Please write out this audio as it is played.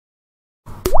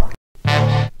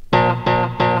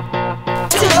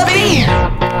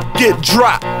get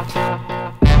dropped.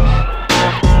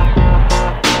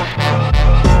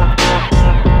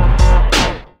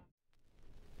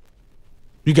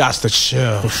 You got to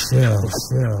chill.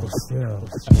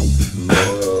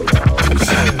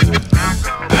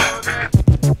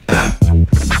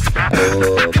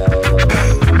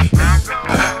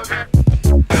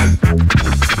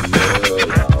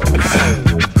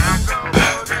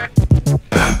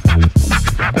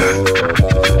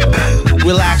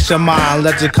 Relax your mind,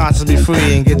 let your conscience be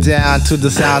free, and get down to the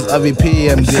sounds of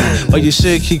EPMD. But you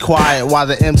should keep quiet while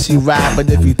the MC rap. But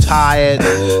if you tired,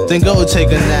 then go take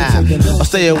a nap, or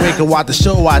stay awake and watch the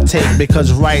show I take.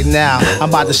 Because right now I'm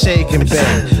about to shake and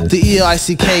bake. The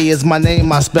E-I-C-K is my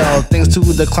name I spell. Thanks to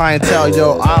the clientele,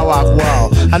 yo, I rock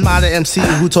well. I'm not an MC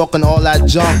who talking all that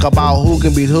junk about who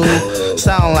can beat who.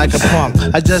 Sound like a punk.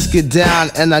 I just get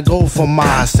down and I go for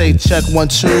mine. Say check 1,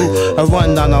 2, and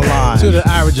run down the line. To the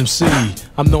average MC,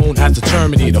 I'm known as the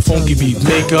Terminator, funky beat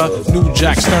maker, New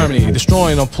Jack Exterminator,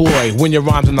 destroying employ when your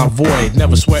rhymes are not void.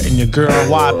 Never sweating your girl,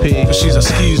 YP, cause she's a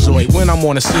schizoid. When I'm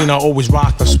on the scene, I always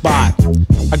rock the spot.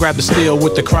 I grab the steel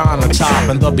with the crown on top.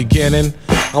 In the beginning,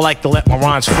 I like to let my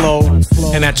rhymes flow,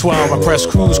 and at 12 I press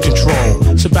cruise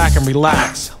control. Sit back and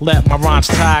relax, let my rhymes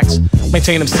tax.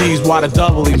 Maintain them C's while the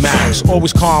doubly max.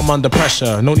 Always calm under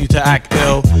pressure, no need to act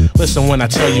ill. Listen when I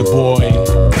tell you, boy,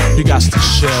 you got to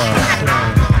chill.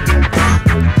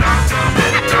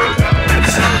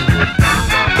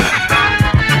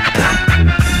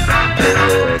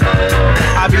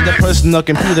 I be the personal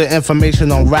computer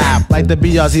information on rap. Like the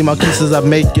BRZ Marquises, I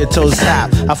make your toes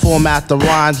tap. I format the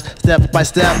rhymes step by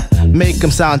step, make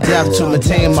them sound deaf to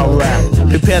maintain my rap.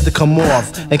 Prepare to come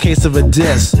off in case of a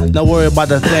diss. Don't worry about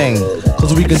the thing,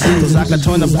 cause we can do this. I can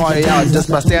turn the party out just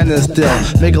by standing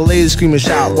still. Make a lady scream and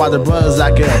shout while the brothers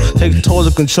act ill. Take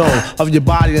total control of your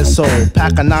body and soul.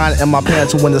 Pack a 9 in my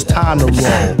pants when it's time to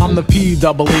roll. I'm the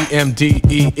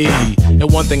P-E-E-M-D-E-E,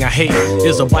 and one thing I hate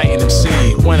is a biting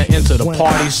MC. When I enter the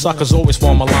party, suckers always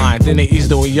form a line. Then they ease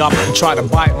the way up and try to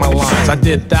bite my lines. I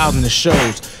did thousands of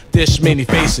shows, dish many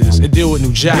faces, and deal with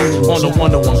New Jack on a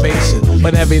one-to-one basis.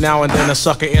 But every now and then a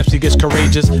sucker MC gets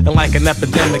courageous, and like an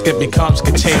epidemic it becomes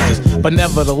contagious. But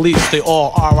never the least, they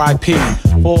all R.I.P.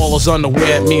 For all those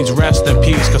unaware, it means rest in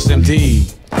peace. Cause MD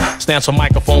stands for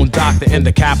microphone doctor in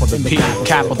the capital P,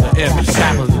 capital M,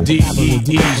 capital D, E,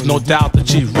 E's. No doubt the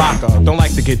chief rocker. Don't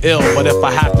like to get ill, but if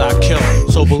I have to, I kill.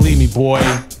 So believe me, boy,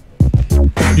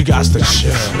 you got to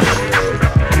chill.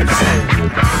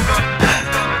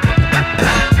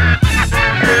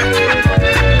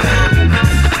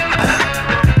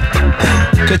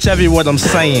 Catch every word I'm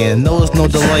saying, no it's no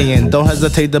delaying. Don't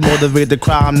hesitate to motivate the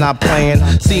crowd, I'm not playing.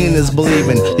 Seeing is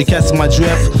believing, you catch my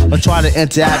drift. Don't try to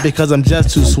interact because I'm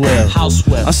just too swift. How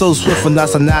swift? I'm so swift and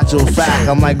that's a natural fact.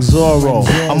 I'm like Zorro,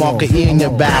 I'm all E in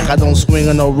your back. I don't swing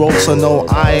on no ropes or no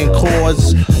iron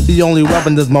cords. The only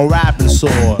weapon is my rapping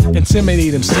sword.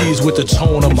 Intimidate MCs with the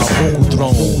tone of my vocal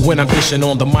throne. When I'm dishing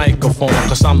on the microphone,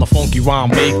 cause I'm the funky rhyme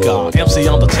maker, MC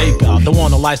Undertaker, the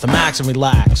one who likes to max and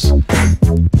relax.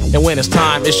 And when it's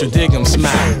time, it's your dig 'em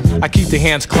smack. I keep the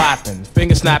hands clapping,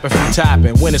 fingers snapping, feet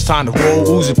tapping. When it's time to roll,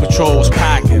 Uzi patrols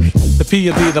packing. The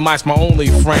P&D, the mic's my only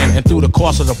friend, and through the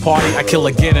course of the party, I kill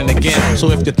again and again.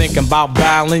 So if you're thinking about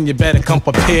battling, you better come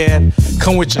prepared.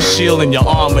 Come with your shield and your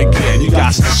armor gear. You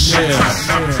got to chill.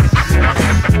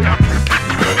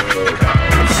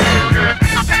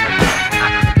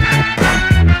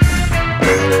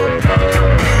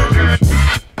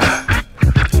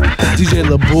 DJ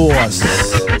LaBoss,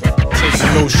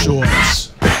 taking no shorts.